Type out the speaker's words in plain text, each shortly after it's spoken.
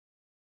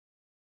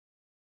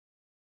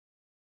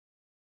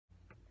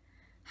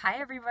Hi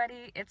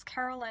everybody, it's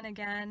Carolyn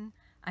again.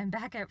 I'm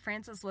back at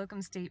Frances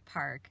Slocum State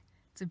Park.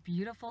 It's a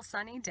beautiful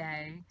sunny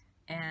day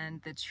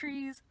and the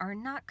trees are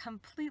not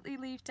completely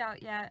leafed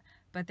out yet,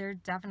 but they're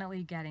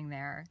definitely getting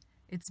there.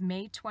 It's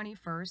May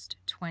 21st,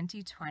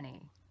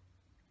 2020.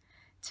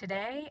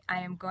 Today I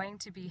am going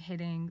to be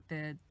hitting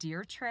the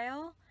Deer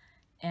Trail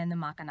and the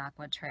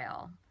Maconaquah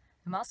Trail.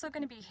 I'm also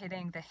going to be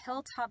hitting the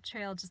Hilltop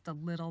Trail just a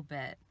little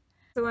bit.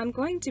 So I'm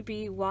going to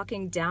be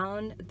walking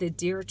down the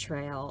Deer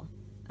Trail.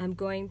 I'm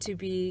going to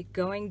be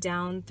going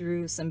down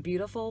through some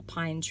beautiful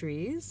pine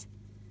trees.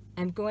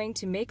 I'm going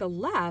to make a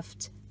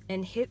left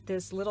and hit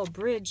this little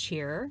bridge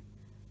here.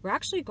 We're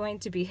actually going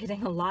to be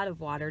hitting a lot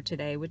of water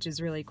today, which is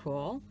really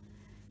cool.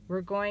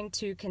 We're going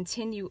to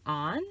continue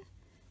on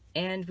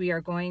and we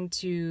are going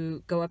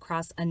to go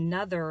across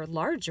another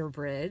larger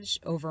bridge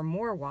over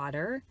more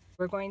water.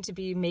 We're going to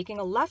be making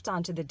a left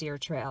onto the Deer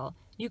Trail.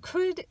 You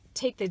could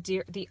take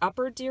the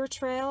upper Deer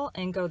Trail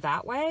and go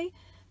that way,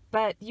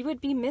 but you would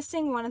be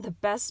missing one of the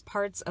best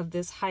parts of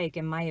this hike,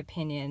 in my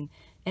opinion,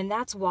 and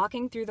that's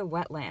walking through the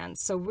wetlands.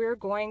 So we're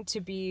going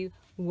to be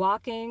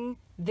walking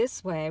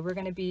this way. We're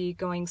going to be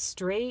going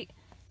straight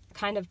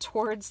kind of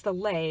towards the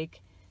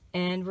lake,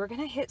 and we're going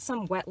to hit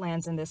some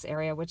wetlands in this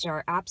area, which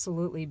are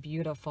absolutely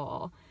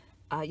beautiful.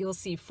 You'll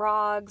see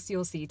frogs,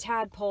 you'll see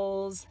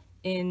tadpoles.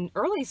 In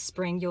early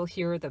spring, you'll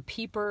hear the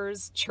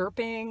peepers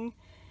chirping,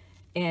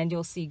 and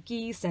you'll see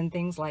geese and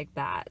things like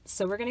that.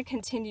 So we're going to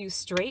continue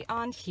straight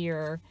on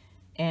here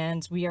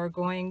and we are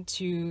going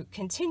to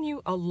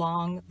continue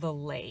along the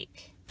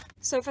lake.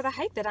 So for the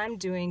hike that I'm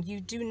doing, you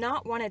do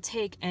not want to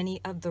take any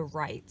of the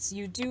rights.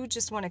 You do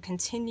just want to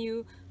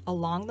continue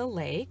along the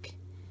lake,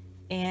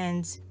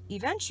 and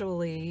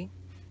eventually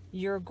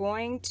you're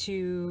going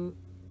to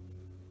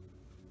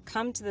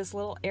come to this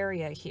little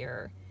area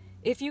here.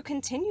 If you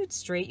continued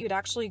straight, you'd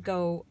actually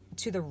go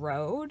to the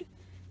road,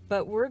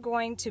 but we're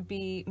going to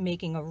be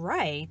making a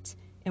right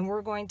and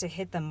we're going to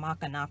hit the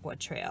Maconaquah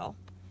Trail.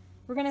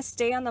 We're going to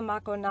stay on the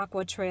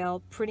Maconaquah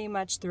Trail pretty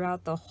much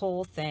throughout the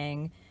whole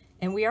thing,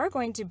 and we are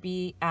going to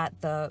be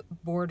at the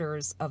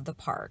borders of the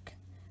park.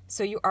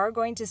 So you are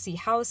going to see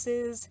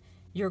houses,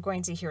 you're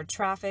going to hear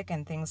traffic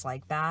and things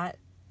like that.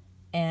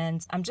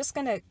 And I'm just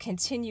going to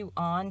continue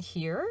on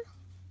here.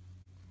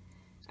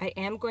 I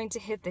am going to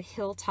hit the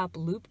Hilltop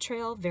Loop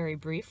Trail very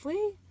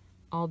briefly.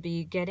 I'll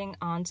be getting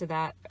onto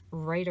that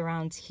right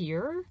around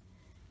here,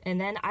 and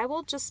then I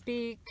will just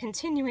be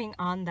continuing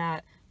on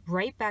that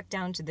right back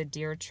down to the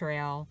Deer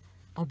Trail.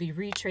 I'll be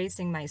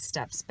retracing my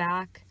steps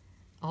back.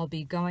 I'll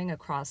be going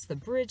across the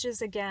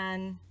bridges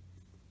again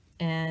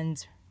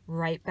and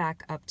right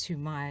back up to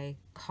my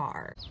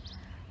car.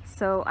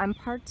 So I'm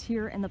parked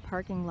here in the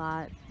parking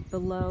lot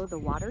below the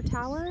water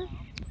tower.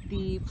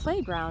 The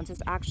playground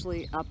is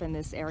actually up in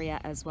this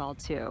area as well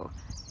too.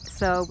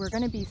 So we're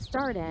going to be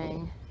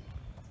starting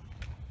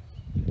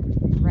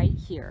right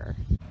here.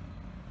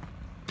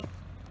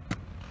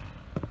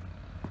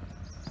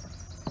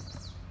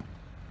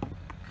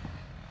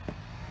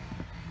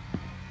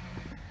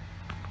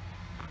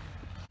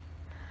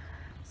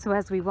 So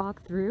as we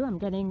walk through, I'm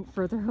getting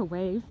further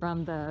away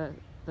from the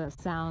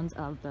sound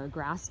of the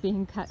grass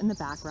being cut in the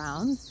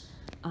background.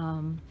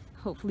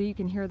 Hopefully you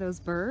can hear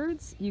those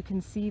birds. You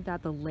can see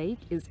that the lake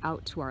is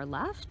out to our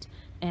left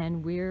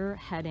and we're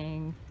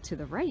heading to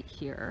the right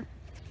here.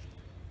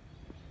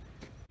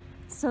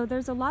 So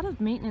there's a lot of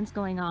maintenance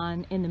going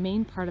on in the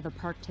main part of the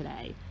park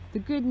today. The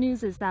good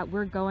news is that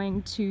we're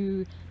going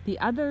to the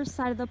other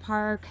side of the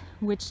park,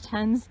 which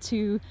tends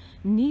to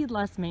need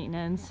less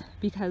maintenance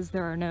because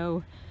there are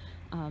no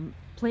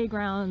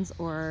playgrounds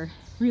or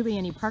really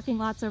any parking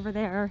lots over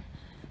there.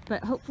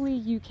 But hopefully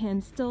you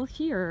can still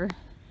hear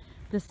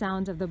the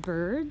sound of the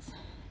birds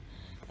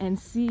and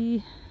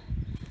see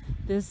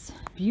this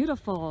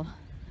beautiful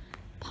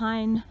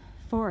pine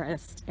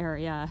forest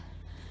area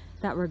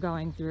that we're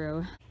going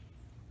through.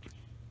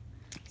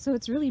 So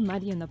it's really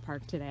muddy in the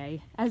park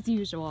today. As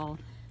usual,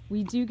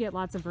 we do get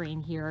lots of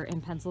rain here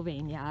in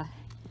Pennsylvania,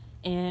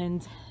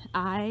 and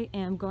I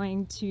am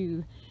going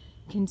to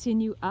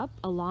continue up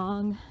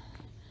along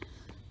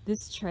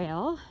this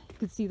trail. You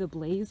can see the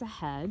blaze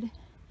ahead.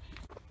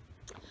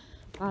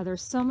 Wow,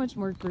 there's so much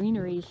more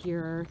greenery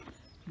here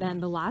than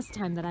the last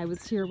time that I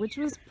was here, which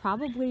was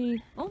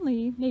probably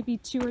only maybe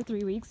 2 or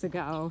 3 weeks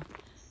ago.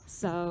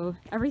 So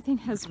everything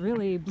has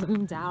really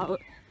bloomed out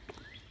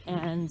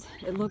and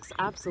it looks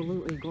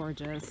absolutely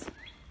gorgeous.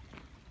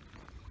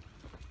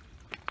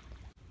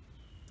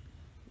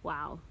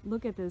 Wow,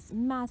 look at this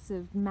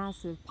massive,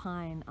 massive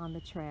pine on the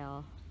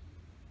trail.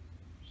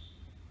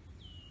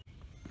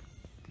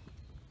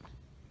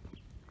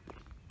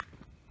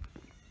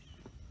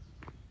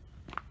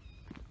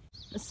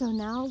 So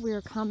now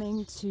we're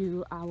coming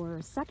to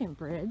our second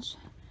bridge.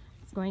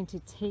 It's going to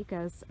take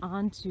us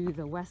onto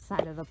the west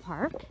side of the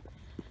park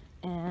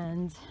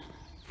and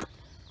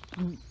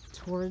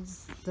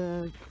towards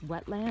the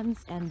wetlands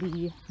and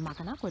the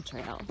Maconaquah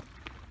Trail.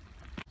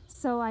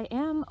 So I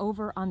am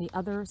over on the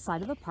other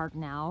side of the park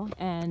now,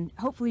 and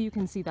hopefully you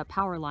can see the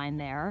power line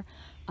there.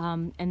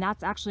 And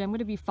that's actually, I'm going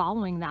to be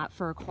following that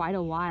for quite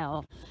a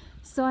while.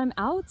 So I'm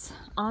out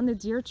on the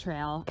deer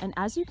trail, and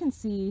as you can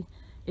see,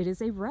 it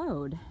is a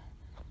road.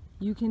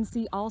 You can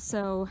see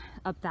also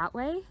up that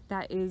way,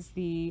 that is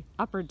the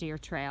upper deer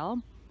trail,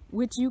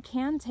 which you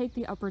can take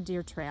the upper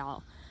deer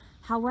trail.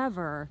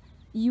 However,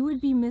 you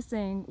would be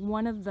missing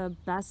one of the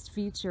best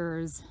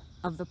features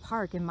of the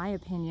park, in my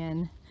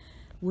opinion,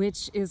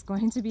 which is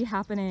going to be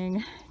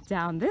happening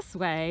down this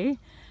way,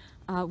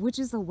 which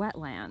is the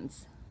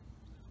wetlands.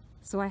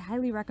 So I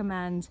highly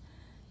recommend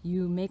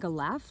you make a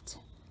left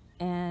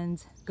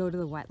and go to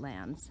the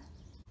wetlands.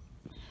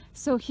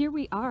 So here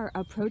we are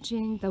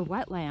approaching the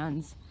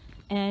wetlands,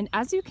 and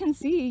as you can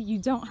see, you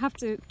don't have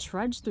to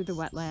trudge through the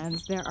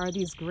wetlands. There are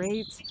these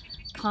great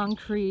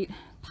concrete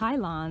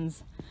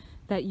pylons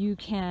that you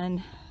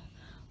can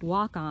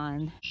walk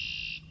on.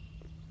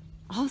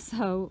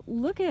 Also,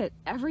 look at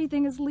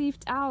everything is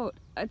leafed out.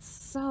 It's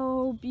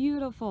so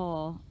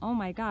beautiful. Oh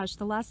my gosh,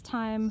 the last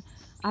time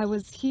I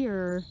was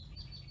here,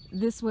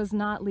 this was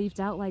not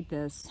leafed out like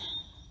this,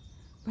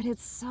 but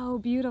it's so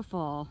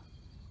beautiful.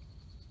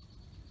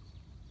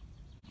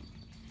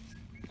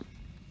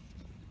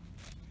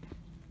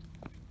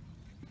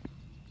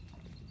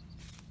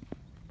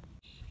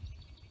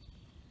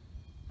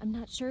 I'm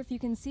not sure if you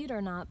can see it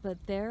or not, but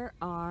there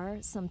are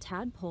some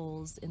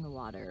tadpoles in the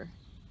water.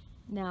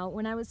 Now,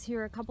 when I was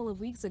here a couple of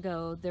weeks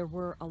ago, there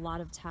were a lot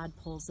of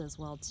tadpoles as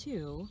well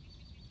too.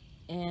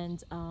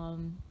 And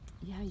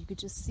yeah, you could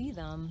just see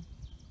them.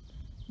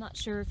 Not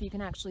sure if you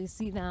can actually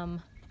see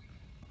them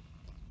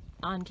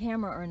on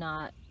camera or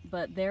not,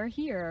 but they're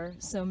here.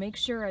 So make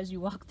sure as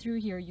you walk through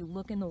here, you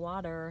look in the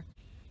water.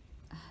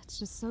 It's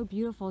just so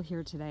beautiful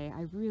here today.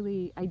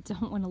 I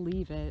don't want to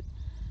leave it.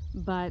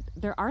 But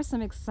there are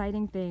some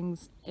exciting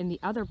things in the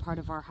other part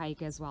of our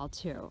hike as well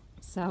too.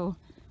 So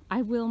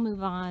I will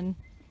move on.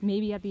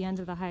 Maybe at the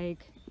end of the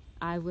hike,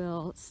 I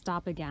will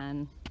stop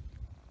again.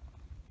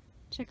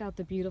 Check out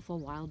the beautiful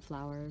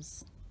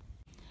wildflowers.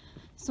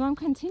 So I'm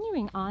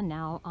continuing on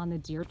now on the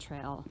deer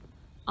trail.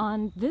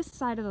 On this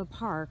side of the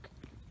park,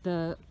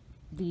 the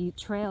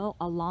trail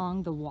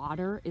along the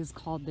water is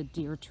called the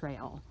deer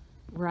trail.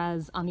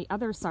 Whereas on the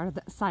other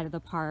side of the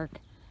park,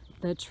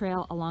 the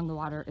trail along the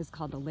water is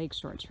called the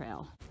lakeshore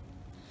trail.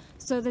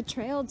 So the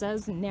trail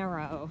does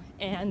narrow,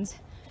 and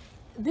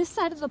this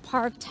side of the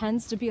park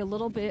tends to be a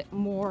little bit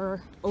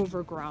more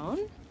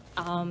overgrown.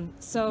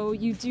 So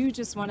you do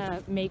just want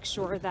to make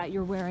sure that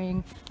you're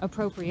wearing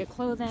appropriate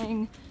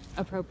clothing,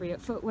 appropriate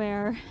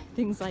footwear,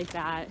 things like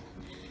that,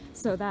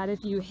 so that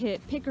if you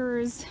hit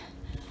pickers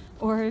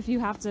or if you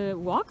have to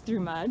walk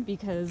through mud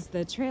because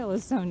the trail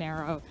is so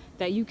narrow,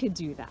 that you could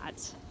do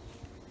that.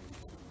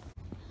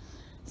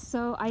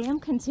 So I am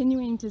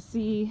continuing to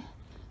see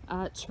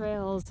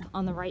trails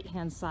on the right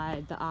hand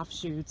side, the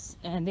offshoots,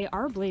 and they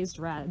are blazed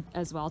red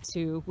as well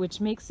too,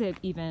 which makes it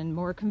even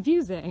more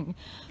confusing.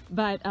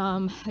 But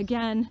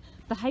again,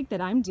 the hike that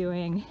I'm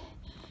doing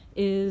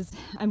is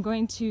I'm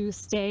going to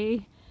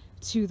stay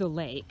to the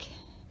lake.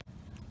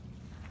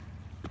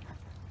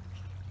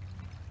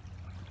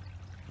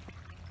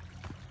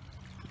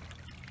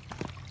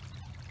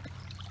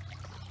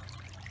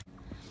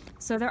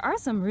 So there are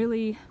some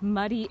really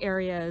muddy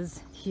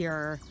areas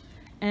here.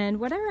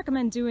 And what I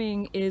recommend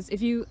doing is if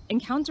you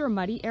encounter a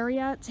muddy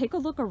area, take a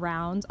look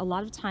around. A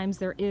lot of times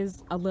there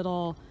is a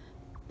little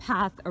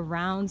path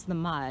around the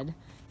mud.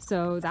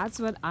 So that's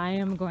what I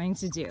am going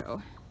to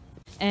do.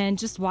 And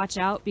just watch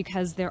out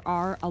because there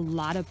are a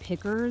lot of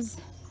pickers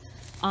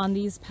on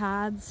these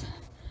paths.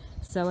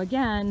 So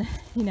again,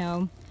 you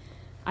know,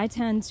 I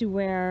tend to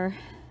wear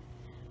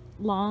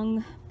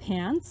long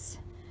pants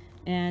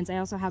and I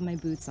also have my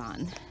boots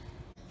on.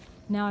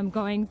 Now I'm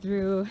going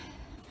through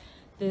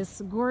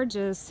this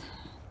gorgeous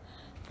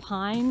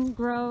pine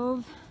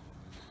grove.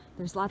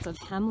 There's lots of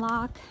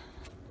hemlock.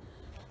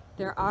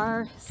 There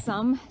are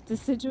some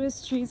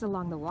deciduous trees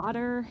along the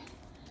water.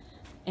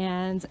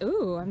 And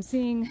ooh, I'm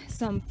seeing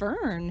some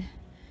fern,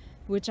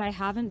 which I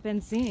haven't been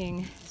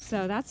seeing.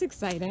 So that's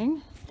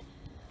exciting.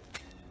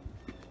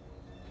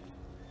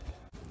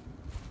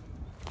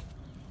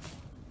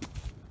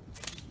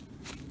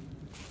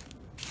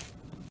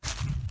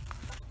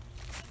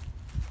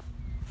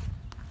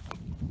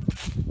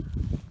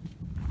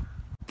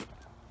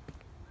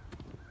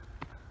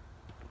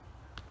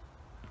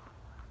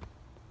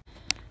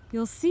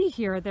 You'll see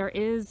here there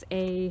is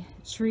a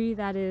tree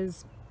that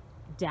is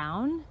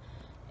down,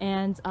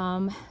 and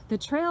the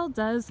trail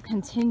does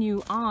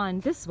continue on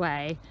this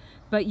way,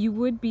 but you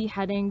would be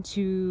heading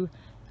to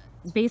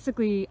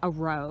basically a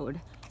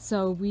road.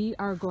 So we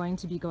are going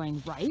to be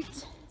going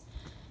right.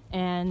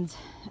 And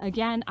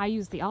again, I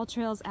use the All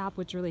Trails app,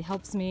 which really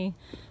helps me.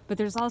 But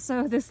there's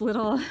also this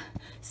little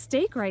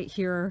stake right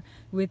here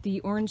with the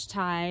orange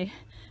tie.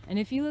 And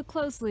if you look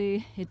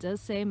closely, it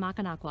does say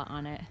Maconaquah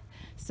on it.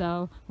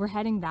 So we're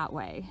heading that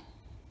way.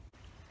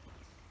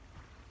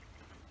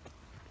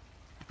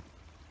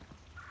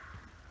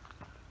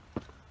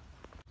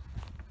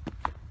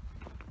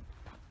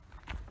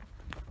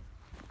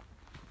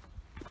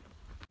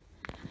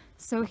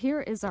 So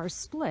here is our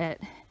split,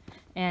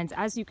 and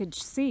as you could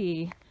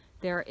see,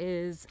 there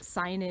is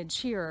signage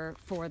here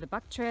for the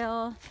buck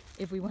trail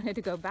if we wanted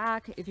to go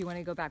back, if you want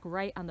to go back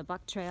right on the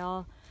buck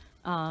trail,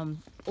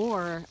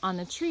 or on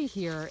the tree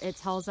here it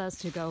tells us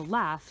to go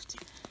left,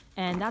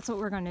 and that's what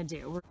we're going to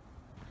do.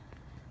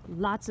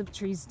 Lots of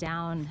trees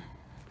down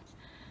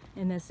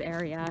in this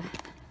area,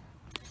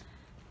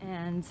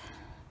 and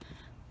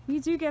we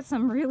do get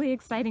some really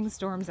exciting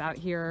storms out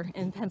here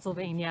in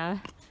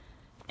Pennsylvania,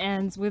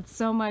 and with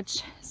so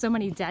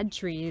many dead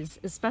trees,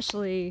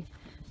 especially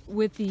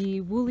with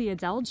the woolly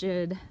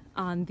adelgid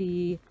on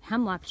the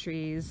hemlock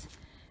trees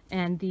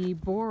and the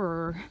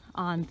borer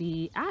on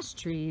the ash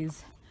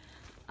trees,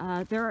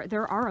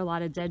 there are a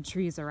lot of dead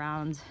trees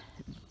around.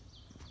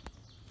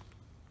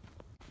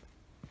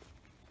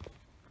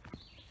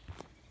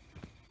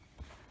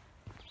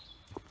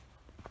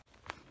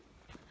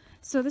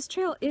 So this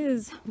trail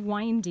is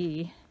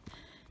windy,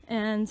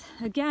 and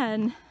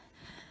again,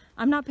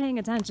 I'm not paying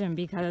attention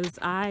because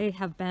I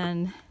have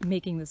been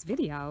making this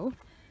video,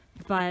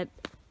 but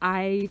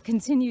I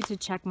continue to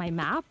check my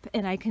map,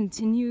 and I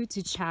continue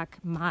to check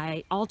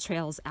my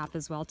AllTrails app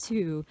as well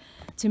too,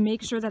 to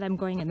make sure that I'm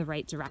going in the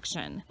right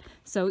direction.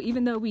 So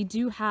even though we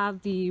do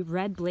have the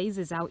red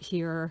blazes out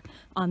here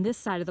on this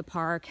side of the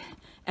park,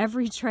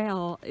 every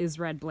trail is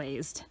red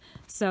blazed.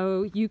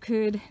 So you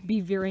could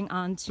be veering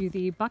onto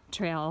the buck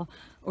trail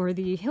or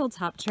the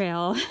hilltop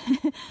trail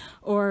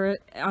or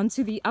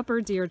onto the upper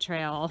deer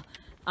trail.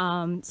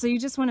 So you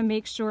just want to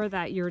make sure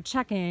that you're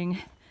checking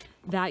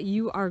that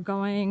you are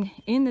going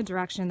in the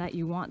direction that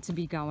you want to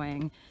be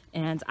going,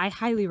 and I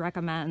highly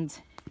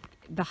recommend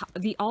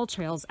the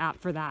AllTrails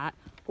app for that,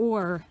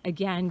 or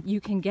again,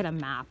 you can get a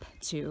map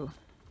too.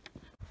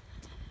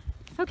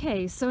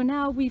 Okay, so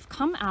now we've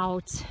come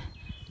out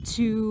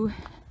to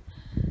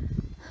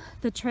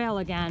the trail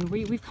again.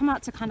 We've come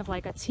out to kind of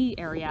like a T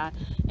area,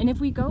 and if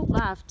we go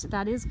left,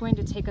 that is going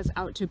to take us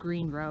out to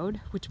Green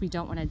Road, which we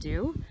don't want to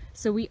do,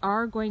 so we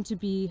are going to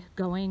be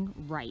going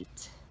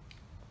right.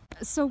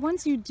 So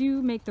once you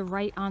do make the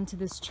right onto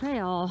this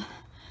trail,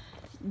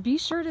 be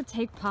sure to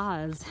take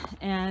pause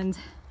and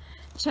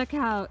check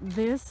out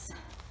this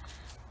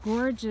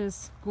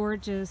gorgeous,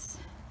 gorgeous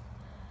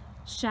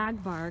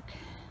shagbark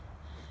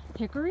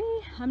hickory.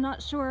 I'm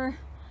not sure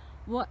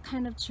what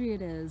kind of tree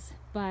it is,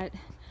 but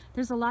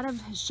there's a lot of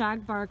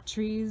shagbark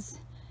trees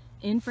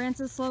in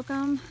Frances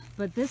Slocum,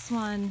 but this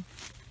one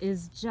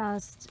is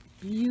just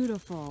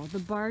beautiful. The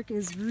bark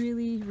is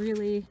really,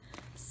 really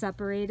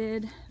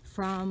separated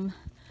from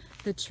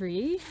the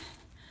tree,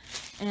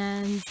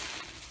 and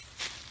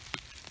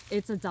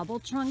it's a double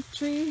trunk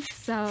tree,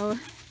 so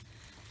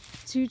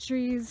two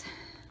trees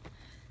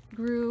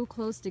grew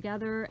close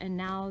together and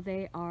now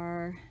they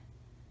are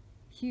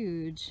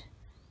huge,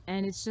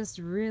 and it's just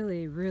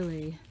really,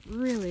 really,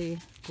 really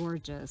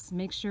gorgeous.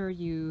 Make sure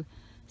you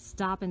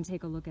stop and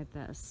take a look at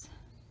this.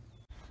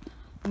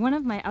 One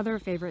of my other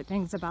favorite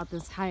things about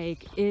this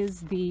hike is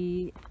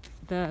the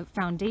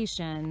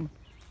foundation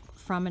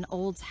from an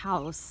old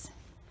house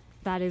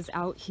that is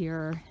out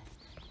here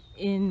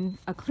in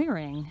a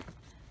clearing,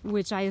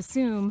 which I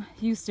assume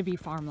used to be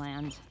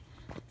farmland.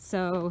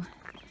 So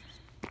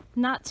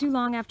not too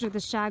long after the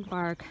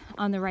shagbark,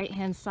 on the right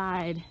hand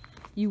side,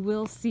 you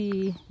will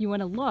see, you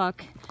want to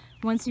look,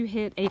 once you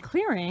hit a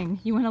clearing,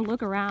 you want to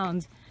look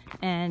around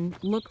and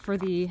look for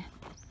the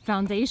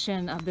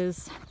foundation of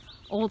this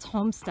old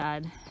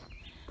homestead,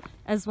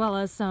 as well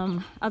as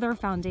some other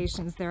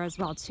foundations there as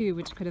well too,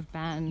 which could have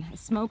been a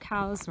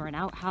smokehouse or an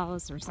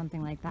outhouse or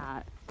something like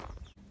that.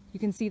 You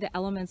can see the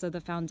elements of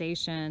the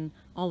foundation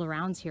all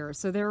around here.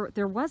 So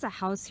there was a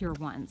house here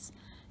once,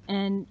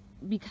 and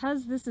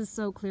because this is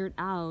so cleared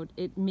out,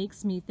 it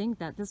makes me think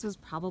that this was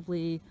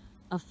probably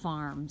a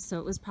farm. So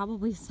it was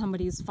probably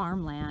somebody's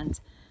farmland,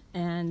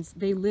 and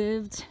they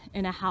lived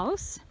in a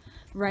house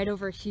right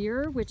over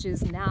here, which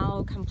is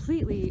now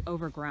completely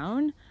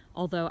overgrown,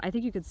 although I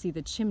think you could see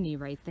the chimney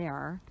right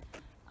there.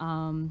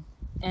 And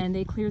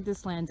they cleared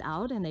this land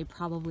out and they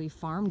probably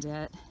farmed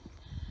it.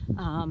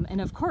 And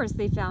of course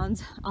they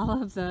found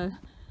all of the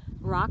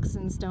rocks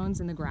and stones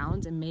in the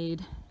ground and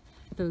made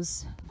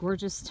those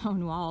gorgeous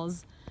stone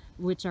walls,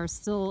 which are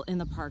still in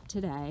the park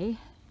today.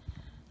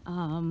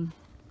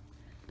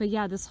 But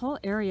yeah, this whole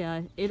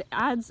area, it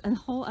adds a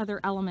whole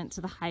other element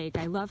to the hike.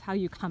 I love how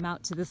you come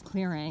out to this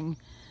clearing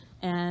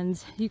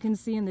and you can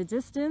see in the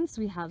distance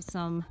we have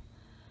some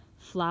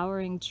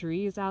flowering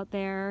trees out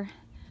there.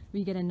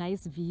 We get a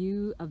nice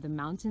view of the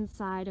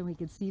mountainside, and we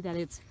can see that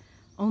it's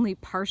only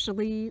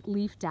partially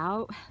leafed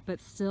out,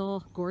 but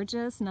still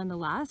gorgeous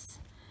nonetheless.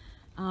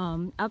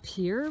 Up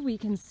here we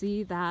can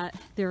see that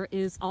there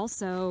is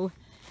also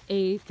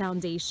a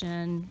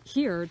foundation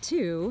here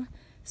too.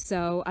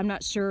 So I'm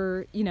not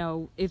sure, you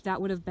know, if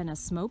that would have been a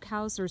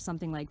smokehouse or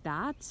something like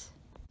that.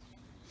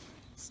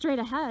 Straight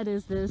ahead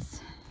is this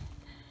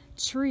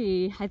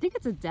tree. I think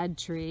it's a dead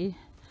tree,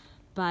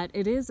 but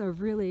it is a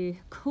really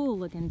cool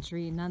looking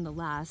tree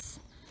nonetheless.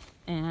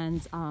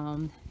 And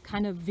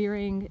kind of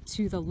veering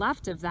to the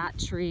left of that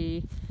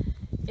tree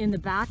in the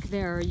back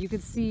there, you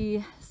could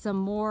see some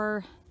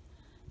more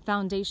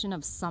foundation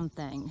of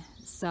something.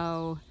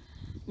 So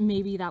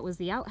maybe that was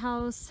the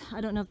outhouse.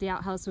 I don't know if the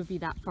outhouse would be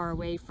that far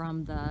away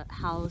from the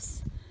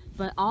house,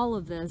 but all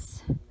of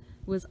this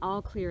was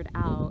all cleared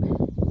out.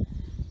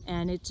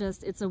 And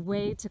it's a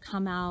way to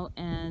come out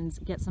and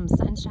get some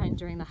sunshine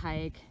during the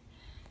hike.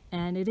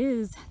 And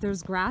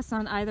there's grass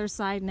on either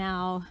side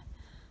now.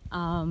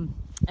 And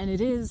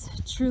it is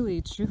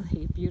truly,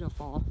 truly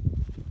beautiful.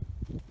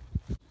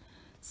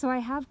 So I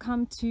have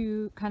come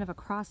to kind of a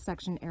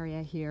cross-section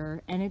area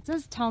here, and it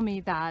does tell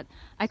me that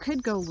I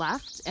could go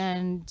left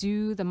and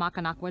do the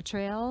Maconaquah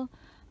Trail,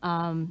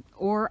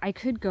 or I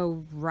could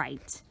go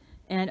right.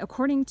 And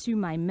according to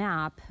my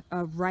map,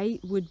 right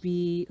would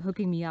be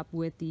hooking me up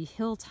with the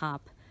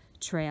Hilltop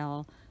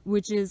Trail,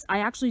 which is, I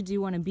actually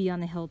do want to be on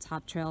the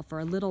Hilltop Trail for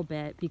a little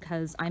bit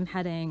because I'm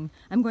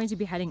going to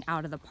be heading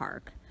out of the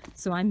park.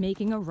 So I'm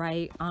making a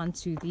right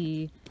onto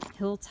the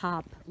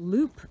Hilltop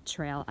Loop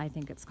Trail, I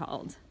think it's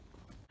called.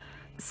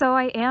 So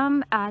I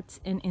am at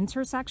an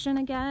intersection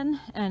again,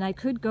 and I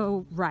could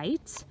go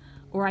right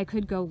or I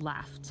could go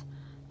left.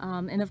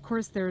 And of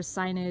course there's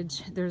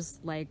signage,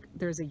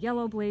 there's a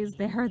yellow blaze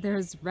there,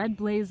 there's red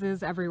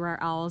blazes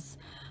everywhere else.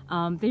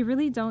 They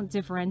really don't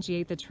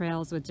differentiate the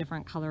trails with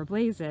different color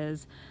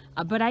blazes,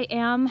 but I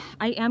am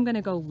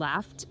gonna go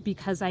left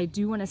because I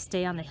do want to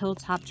stay on the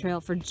Hilltop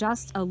Trail for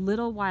just a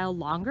little while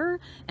longer,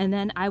 and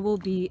then I will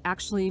be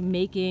actually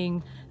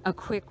making a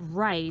quick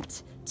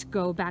right to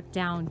go back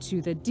down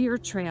to the deer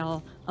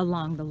trail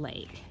along the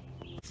lake.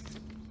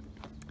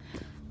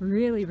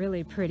 Really,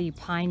 really pretty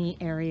piney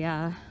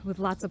area with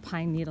lots of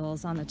pine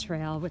needles on the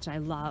trail, which I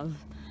love.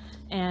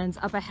 And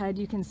up ahead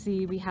you can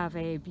see we have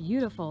a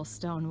beautiful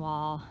stone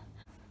wall.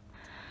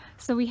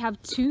 So we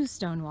have two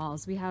stone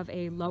walls. We have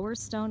a lower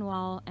stone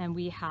wall and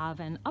we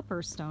have an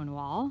upper stone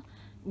wall,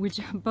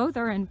 which both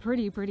are in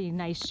pretty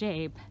nice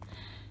shape.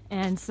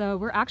 And so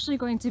we're actually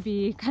going to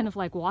be kind of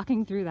like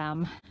walking through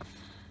them.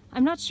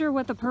 I'm not sure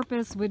what the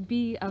purpose would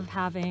be of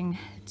having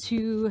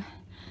two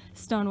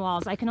stone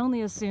walls. I can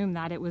only assume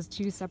that it was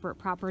two separate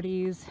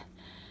properties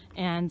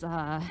and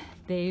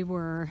they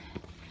were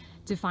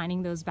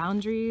defining those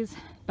boundaries,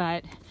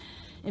 but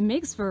it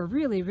makes for a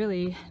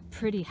really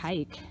pretty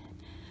hike.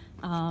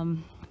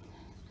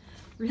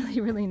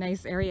 Really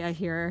nice area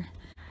here.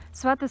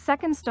 So at the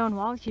second stone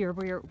wall here,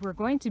 we're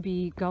going to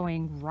be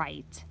going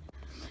right.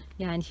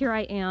 Yeah, and here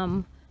I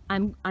am.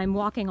 I'm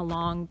walking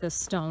along the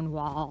stone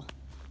wall.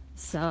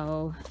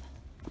 So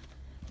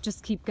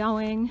just keep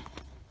going.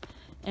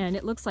 And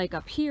it looks like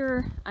up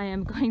here, I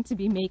am going to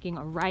be making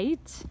a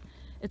right.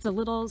 It's a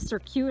little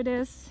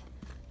circuitous,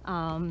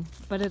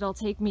 but it'll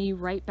take me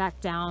right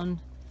back down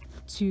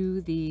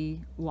to the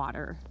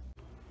water.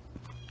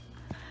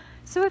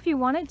 So if you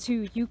wanted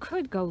to, you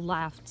could go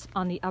left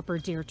on the upper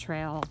deer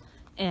trail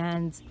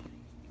and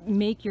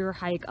make your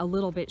hike a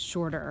little bit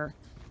shorter.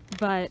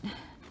 But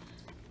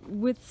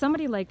with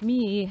somebody like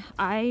me,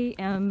 I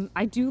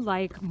do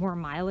like more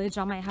mileage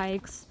on my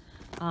hikes.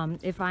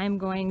 If I'm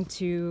going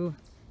to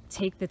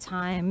take the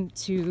time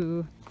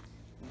to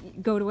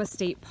go to a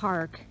state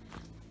park,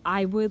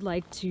 I would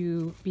like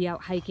to be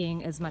out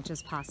hiking as much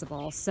as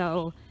possible.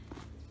 So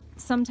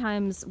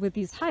sometimes with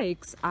these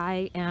hikes,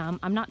 I'm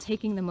not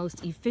taking the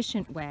most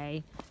efficient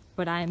way,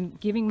 but I'm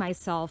giving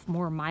myself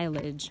more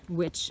mileage,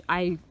 which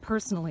I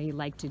personally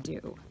like to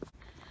do.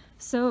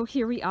 So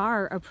here we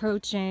are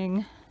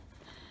approaching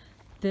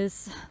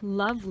this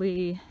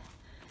lovely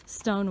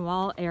stone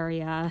wall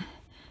area.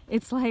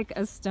 It's like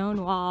a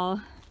stone wall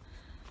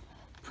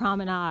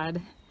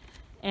promenade,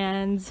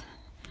 and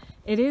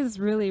it is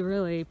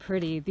really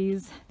pretty.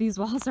 These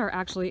walls are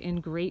actually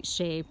in great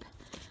shape,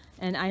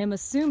 and I am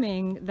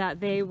assuming that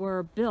they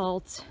were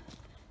built,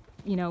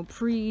 you know,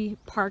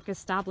 pre-park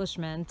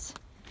establishment,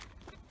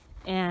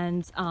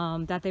 and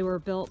that they were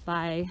built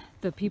by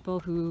the people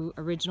who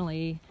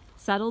originally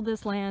settled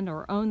this land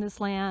or owned this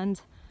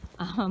land.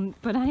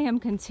 But I am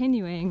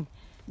continuing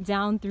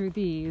down through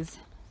these.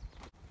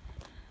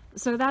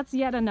 So that's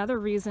yet another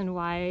reason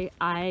why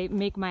I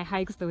make my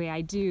hikes the way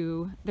I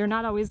do. They're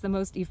not always the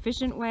most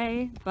efficient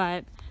way,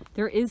 but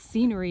there is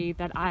scenery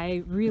that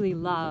I really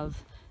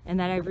love and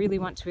that I really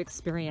want to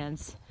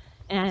experience.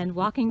 And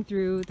walking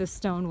through the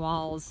stone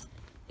walls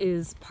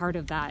is part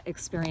of that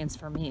experience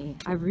for me.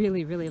 I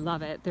really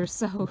love it.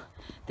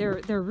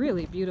 They're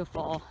really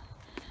beautiful,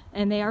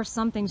 and they are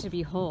something to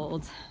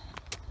behold.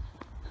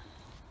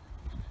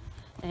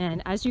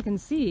 And as you can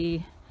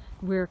see,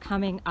 we're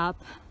coming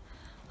up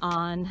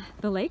on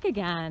the lake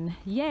again.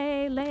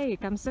 Yay, lake!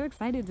 I'm so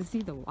excited to see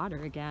the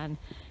water again.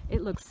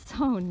 It looks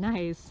so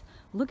nice.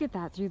 Look at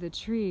that through the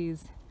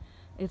trees.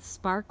 It's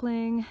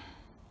sparkling.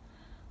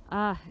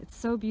 It's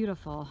so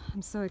beautiful.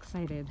 I'm so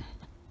excited.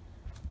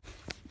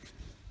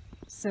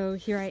 So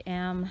here I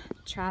am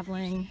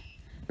traveling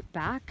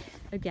back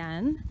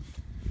again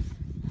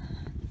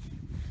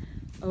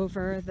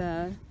over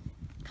the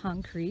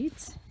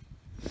concrete.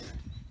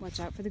 Watch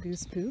out for the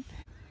goose poop.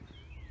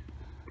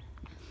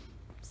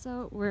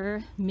 So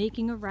we're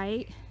making a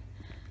right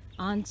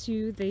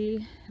onto the,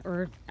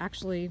 or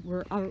actually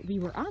we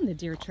were on the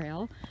deer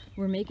trail.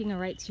 We're making a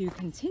right to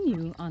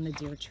continue on the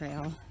deer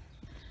trail.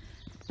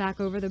 Back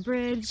over the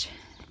bridge,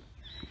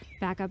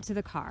 back up to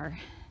the car.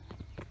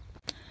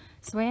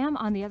 So I am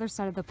on the other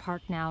side of the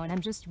park now, and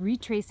I'm just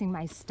retracing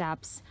my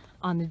steps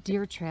on the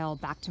deer trail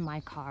back to my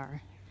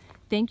car.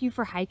 Thank you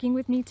for hiking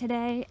with me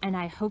today, and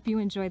I hope you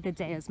enjoyed the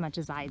day as much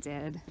as I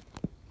did.